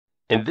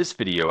In this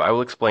video, I will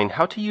explain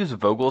how to use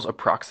Vogel's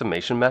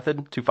approximation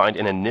method to find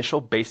an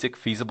initial basic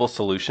feasible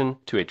solution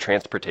to a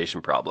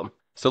transportation problem.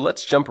 So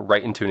let's jump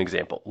right into an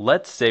example.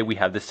 Let's say we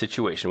have this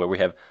situation where we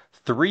have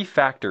 3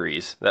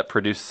 factories that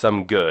produce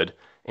some good,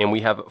 and we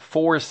have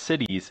 4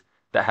 cities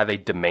that have a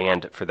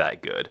demand for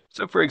that good.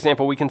 So for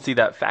example, we can see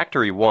that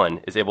factory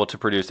 1 is able to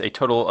produce a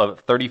total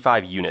of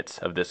 35 units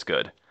of this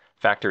good.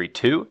 Factory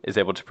 2 is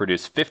able to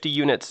produce 50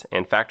 units,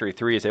 and factory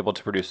 3 is able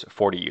to produce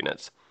 40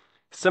 units.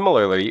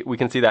 Similarly, we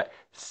can see that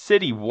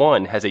City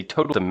 1 has a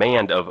total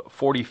demand of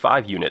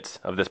 45 units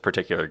of this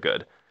particular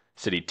good.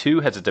 City 2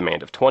 has a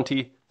demand of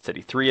 20,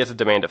 City 3 has a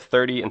demand of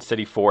 30, and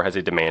City 4 has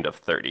a demand of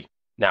 30.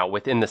 Now,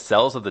 within the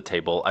cells of the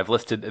table, I've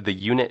listed the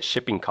unit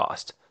shipping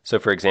cost. So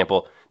for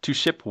example, to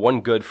ship one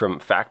good from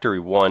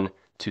Factory 1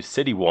 to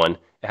City 1,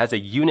 it has a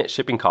unit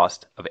shipping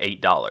cost of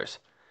 $8.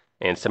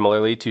 And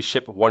similarly, to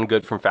ship one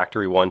good from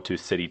Factory 1 to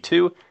City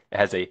 2, it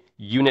has a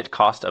unit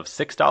cost of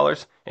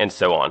 $6, and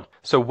so on.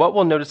 So what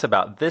we'll notice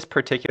about this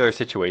particular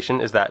situation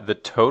is that the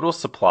total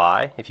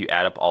supply, if you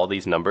add up all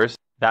these numbers,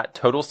 that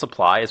total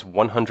supply is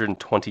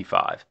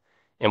 125.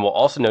 And we'll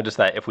also notice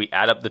that if we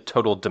add up the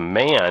total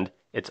demand,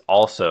 it's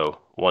also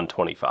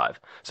 125.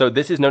 So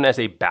this is known as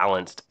a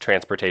balanced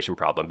transportation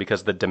problem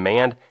because the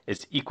demand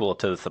is equal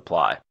to the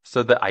supply.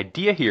 So the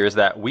idea here is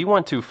that we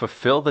want to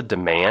fulfill the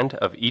demand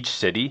of each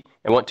city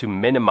and want to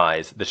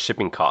minimize the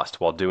shipping cost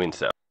while doing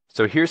so.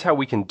 So here's how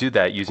we can do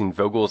that using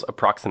Vogel's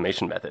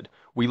approximation method.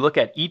 We look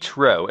at each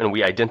row and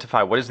we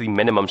identify what is the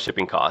minimum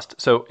shipping cost.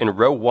 So in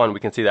row 1, we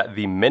can see that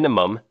the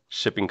minimum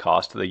shipping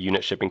cost, the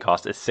unit shipping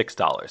cost, is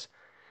 $6.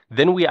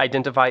 Then we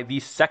identify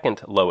the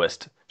second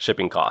lowest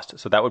shipping cost.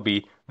 So that would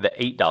be the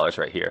 $8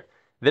 right here.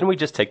 Then we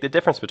just take the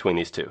difference between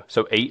these two.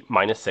 So 8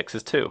 minus 6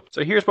 is 2.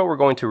 So here's what we're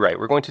going to write.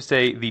 We're going to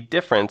say the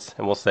difference,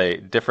 and we'll say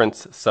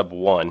difference sub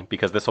 1,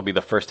 because this will be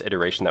the first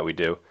iteration that we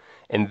do.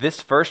 And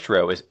this first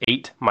row is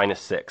 8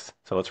 minus 6.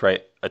 So let's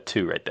write a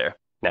 2 right there.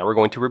 Now we're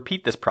going to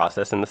repeat this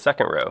process in the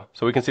second row.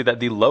 So we can see that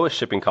the lowest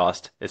shipping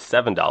cost is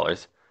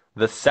 $7.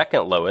 The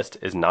second lowest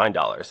is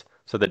 $9.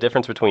 So the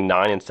difference between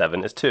 9 and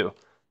 7 is 2.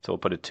 So we'll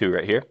put a 2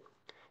 right here.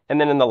 And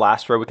then in the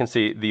last row, we can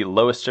see the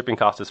lowest shipping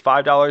cost is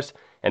 $5,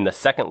 and the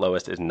second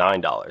lowest is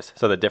 $9.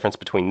 So the difference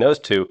between those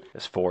two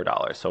is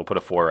 $4. So we'll put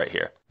a 4 right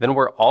here. Then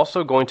we're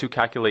also going to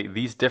calculate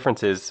these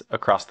differences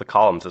across the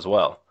columns as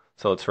well.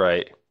 So let's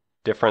write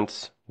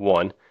difference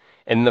 1.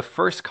 In the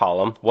first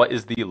column, what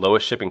is the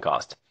lowest shipping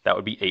cost? That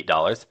would be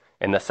 $8,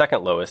 and the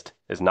second lowest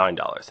is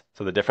 $9.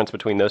 So the difference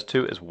between those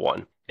two is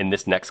 1. In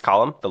this next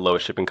column, the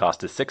lowest shipping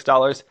cost is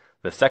 $6,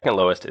 the second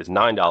lowest is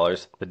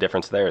 $9, the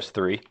difference there is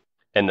 3.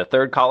 In the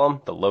third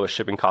column, the lowest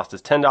shipping cost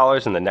is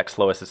 $10 and the next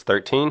lowest is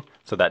 13,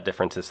 so that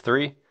difference is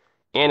 3.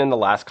 And in the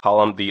last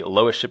column, the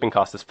lowest shipping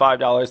cost is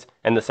 $5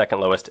 and the second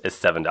lowest is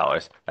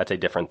 $7. That's a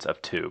difference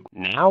of 2.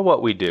 Now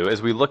what we do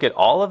is we look at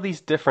all of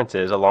these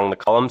differences along the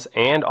columns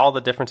and all the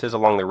differences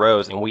along the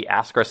rows, and we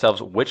ask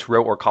ourselves which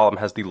row or column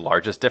has the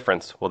largest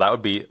difference. Well, that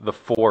would be the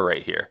 4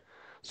 right here.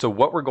 So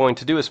what we're going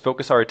to do is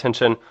focus our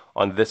attention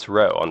on this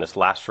row, on this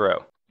last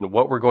row. And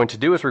what we're going to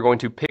do is we're going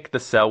to pick the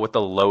cell with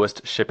the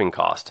lowest shipping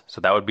cost. So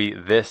that would be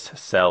this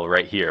cell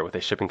right here with a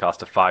shipping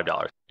cost of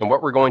 $5. And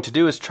what we're going to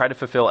do is try to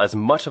fulfill as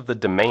much of the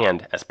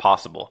demand as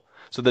possible.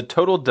 So the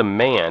total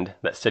demand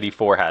that City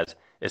 4 has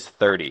is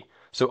 30.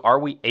 So are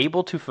we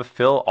able to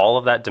fulfill all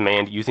of that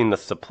demand using the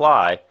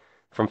supply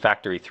from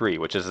Factory 3,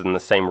 which is in the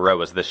same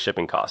row as this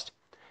shipping cost?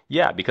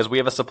 Yeah, because we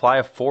have a supply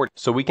of 40,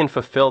 so we can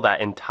fulfill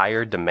that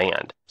entire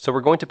demand. So we're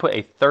going to put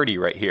a 30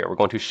 right here. We're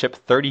going to ship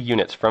 30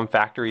 units from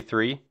Factory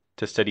 3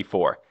 to City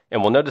 4.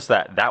 And we'll notice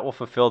that that will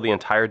fulfill the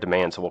entire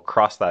demand, so we'll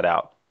cross that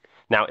out.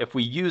 Now, if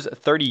we use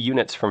 30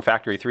 units from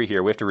Factory 3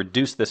 here, we have to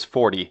reduce this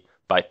 40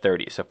 by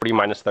 30. So 40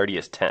 minus 30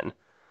 is 10.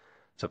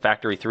 So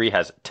Factory 3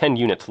 has 10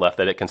 units left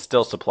that it can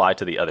still supply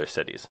to the other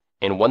cities.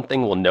 And one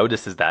thing we'll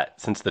notice is that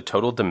since the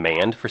total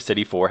demand for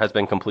City 4 has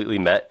been completely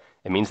met,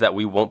 it means that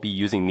we won't be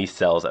using these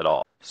cells at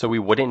all. So we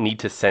wouldn't need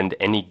to send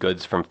any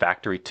goods from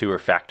Factory 2 or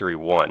Factory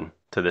 1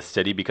 to this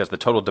city because the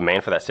total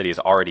demand for that city is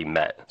already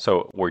met.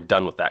 So we're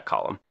done with that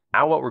column.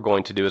 Now what we're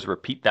going to do is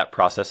repeat that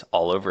process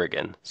all over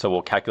again. So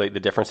we'll calculate the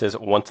differences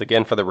once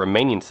again for the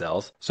remaining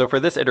cells. So for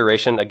this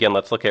iteration, again,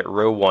 let's look at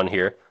row 1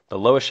 here. The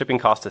lowest shipping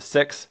cost is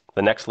 6,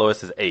 the next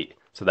lowest is 8,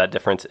 so that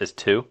difference is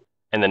 2.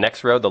 In the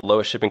next row, the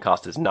lowest shipping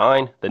cost is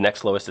 9, the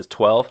next lowest is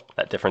 12,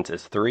 that difference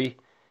is 3.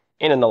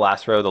 And in the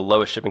last row, the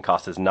lowest shipping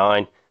cost is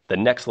 9, the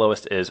next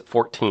lowest is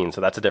 14,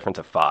 so that's a difference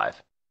of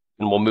 5.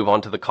 And we'll move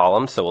on to the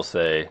columns, so we'll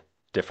say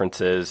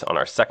differences on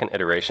our second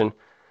iteration.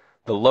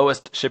 The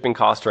lowest shipping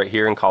cost right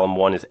here in column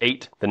 1 is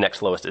 8. The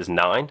next lowest is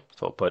 9.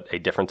 So we'll put a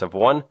difference of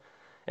 1.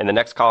 In the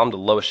next column, the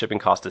lowest shipping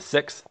cost is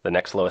 6. The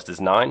next lowest is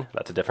 9.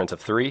 That's a difference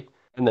of 3.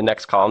 In the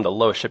next column, the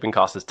lowest shipping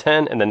cost is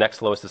 10. And the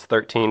next lowest is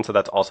 13. So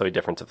that's also a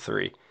difference of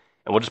 3.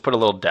 And we'll just put a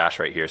little dash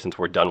right here since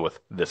we're done with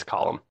this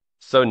column.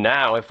 So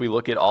now if we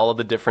look at all of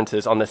the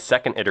differences on the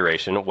second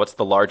iteration, what's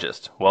the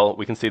largest? Well,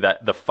 we can see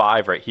that the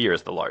 5 right here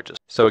is the largest.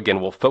 So again,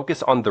 we'll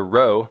focus on the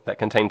row that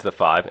contains the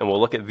 5, and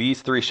we'll look at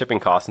these 3 shipping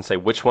costs and say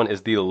which one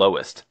is the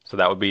lowest. So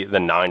that would be the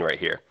 9 right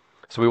here.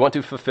 So we want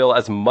to fulfill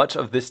as much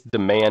of this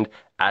demand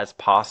as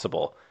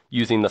possible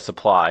using the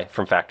supply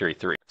from factory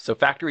 3. So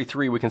factory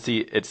 3, we can see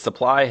its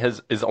supply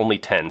is only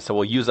 10, so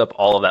we'll use up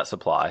all of that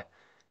supply,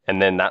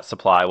 and then that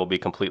supply will be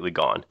completely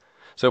gone.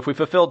 So if we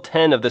fulfill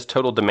 10 of this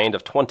total demand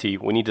of 20,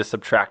 we need to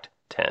subtract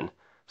 10.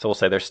 So we'll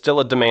say there's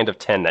still a demand of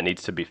 10 that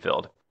needs to be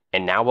filled.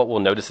 And now what we'll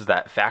notice is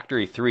that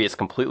factory 3 is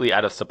completely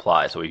out of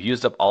supply, so we've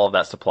used up all of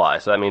that supply.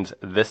 So that means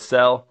this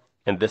cell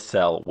and this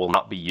cell will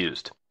not be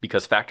used,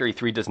 because factory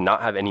 3 does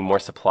not have any more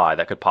supply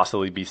that could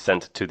possibly be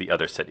sent to the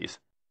other cities.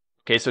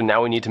 Okay, so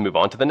now we need to move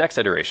on to the next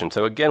iteration.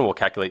 So again, we'll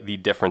calculate the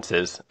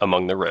differences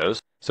among the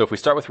rows. So if we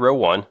start with row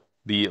 1,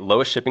 the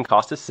lowest shipping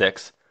cost is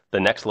 6, the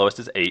next lowest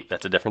is 8,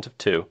 that's a difference of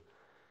 2.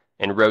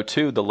 In row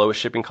 2, the lowest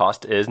shipping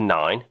cost is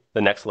 9,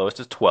 the next lowest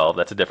is 12,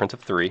 that's a difference of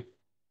 3.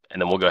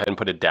 And then we'll go ahead and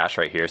put a dash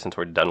right here since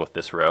we're done with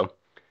this row.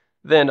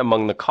 Then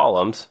among the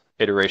columns,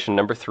 iteration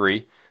number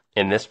 3,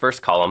 in this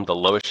first column, the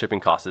lowest shipping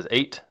cost is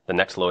 8, the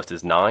next lowest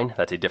is 9,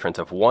 that's a difference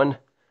of 1.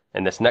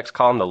 In this next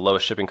column, the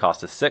lowest shipping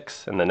cost is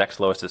 6, and the next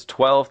lowest is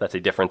 12, that's a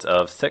difference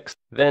of 6.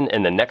 Then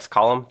in the next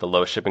column, the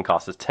lowest shipping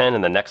cost is 10,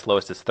 and the next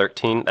lowest is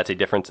 13, that's a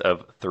difference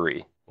of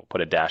 3. We'll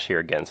put a dash here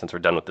again since we're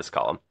done with this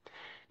column.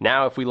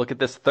 Now if we look at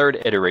this third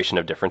iteration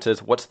of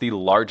differences, what's the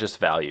largest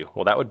value?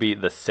 Well, that would be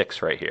the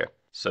 6 right here.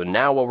 So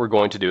now what we're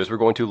going to do is we're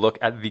going to look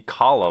at the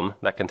column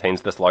that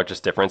contains this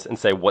largest difference and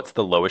say what's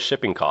the lowest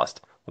shipping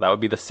cost? Well, that would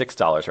be the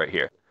 $6 right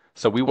here.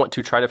 So we want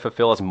to try to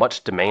fulfill as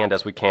much demand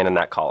as we can in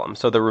that column.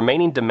 So the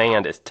remaining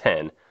demand is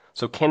 10.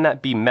 So can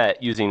that be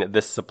met using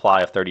this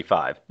supply of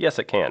 35? Yes,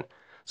 it can.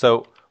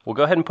 So we'll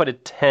go ahead and put a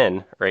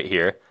 10 right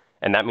here,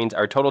 and that means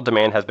our total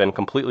demand has been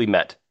completely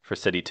met for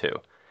city 2.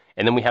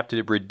 And then we have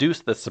to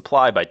reduce the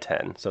supply by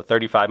 10. So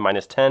 35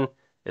 minus 10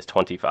 is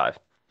 25.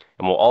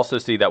 And we'll also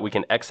see that we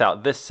can X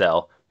out this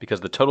cell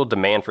because the total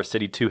demand for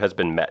city 2 has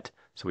been met.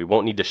 So we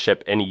won't need to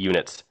ship any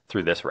units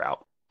through this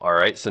route. All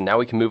right, so now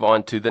we can move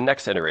on to the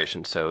next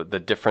iteration, so the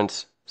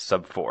difference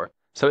sub 4.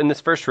 So in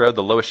this first row,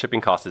 the lowest shipping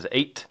cost is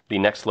 8, the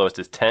next lowest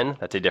is 10,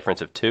 that's a difference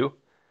of 2.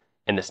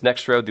 In this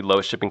next row, the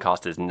lowest shipping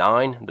cost is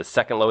 9, the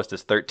second lowest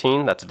is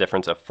 13, that's a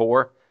difference of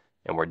 4,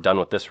 and we're done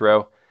with this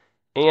row.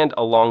 And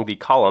along the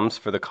columns,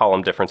 for the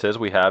column differences,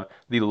 we have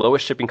the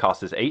lowest shipping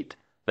cost is 8,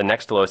 the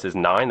next lowest is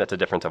 9, that's a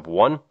difference of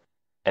 1,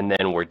 and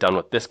then we're done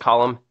with this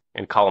column.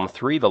 In column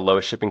 3, the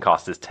lowest shipping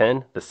cost is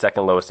 10, the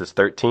second lowest is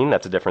 13,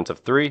 that's a difference of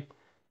 3,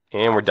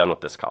 and we're done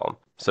with this column.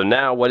 So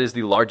now what is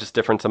the largest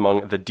difference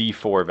among the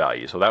D4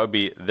 values? So that would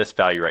be this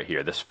value right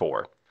here, this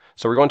 4.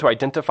 So we're going to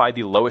identify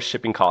the lowest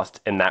shipping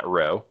cost in that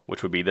row,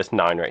 which would be this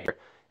 9 right here.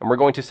 And we're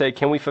going to say,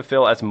 can we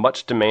fulfill as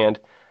much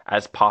demand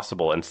as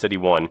possible in city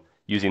 1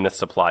 using this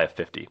supply of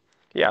 50?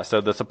 Yeah,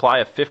 so the supply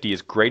of 50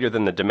 is greater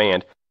than the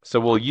demand, so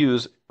we'll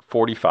use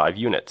 45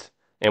 units.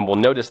 And we'll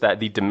notice that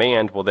the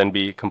demand will then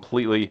be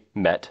completely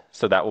met,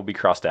 so that will be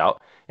crossed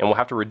out. And we'll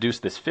have to reduce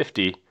this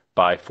 50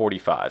 by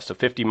 45. So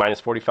 50 minus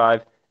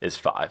 45 is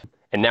 5.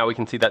 And now we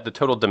can see that the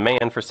total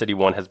demand for city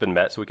 1 has been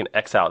met, so we can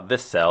X out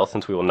this cell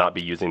since we will not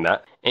be using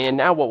that. And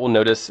now what we'll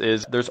notice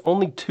is there's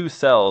only 2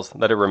 cells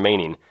that are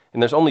remaining,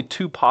 and there's only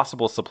 2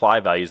 possible supply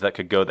values that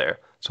could go there.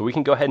 So we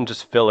can go ahead and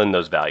just fill in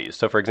those values.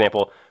 So for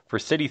example, for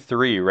city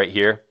 3 right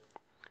here,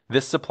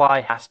 this supply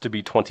has to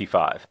be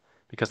 25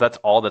 because that's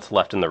all that's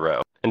left in the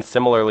row. And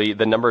similarly,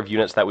 the number of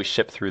units that we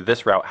ship through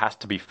this route has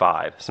to be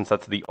 5 since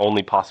that's the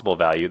only possible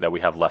value that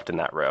we have left in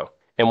that row.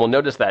 And we'll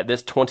notice that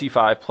this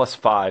 25 plus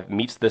 5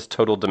 meets this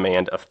total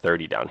demand of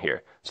 30 down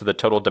here. So the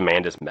total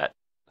demand is met.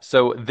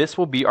 So this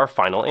will be our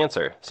final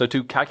answer. So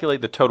to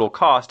calculate the total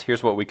cost,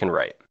 here's what we can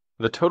write.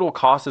 The total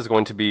cost is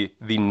going to be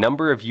the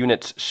number of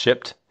units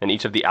shipped in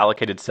each of the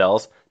allocated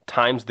cells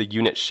times the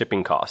unit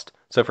shipping cost.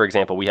 So for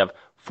example, we have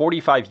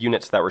 45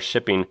 units that we're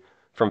shipping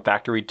from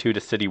factory 2 to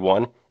city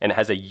 1, and it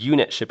has a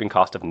unit shipping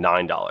cost of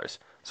 $9.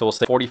 So we'll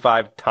say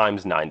 45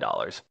 times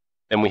 $9.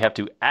 Then we have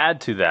to add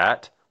to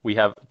that, we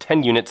have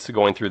 10 units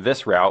going through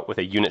this route with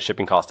a unit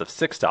shipping cost of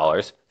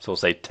 $6. So we'll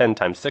say 10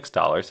 times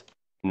 $6.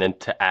 And then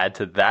to add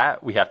to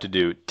that, we have to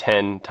do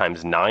 10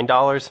 times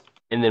 $9.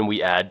 And then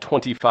we add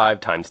 25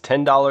 times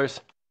 $10.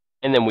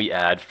 And then we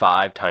add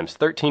 5 times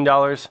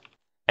 $13.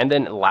 And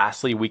then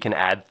lastly, we can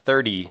add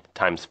 30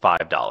 times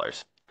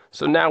 $5.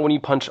 So now when you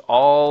punch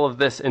all of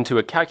this into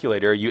a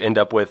calculator, you end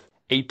up with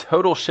a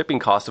total shipping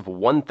cost of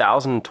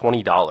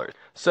 $1,020.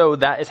 So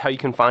that is how you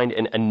can find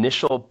an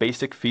initial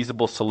basic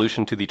feasible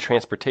solution to the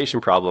transportation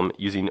problem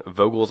using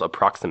Vogel's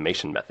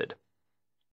approximation method.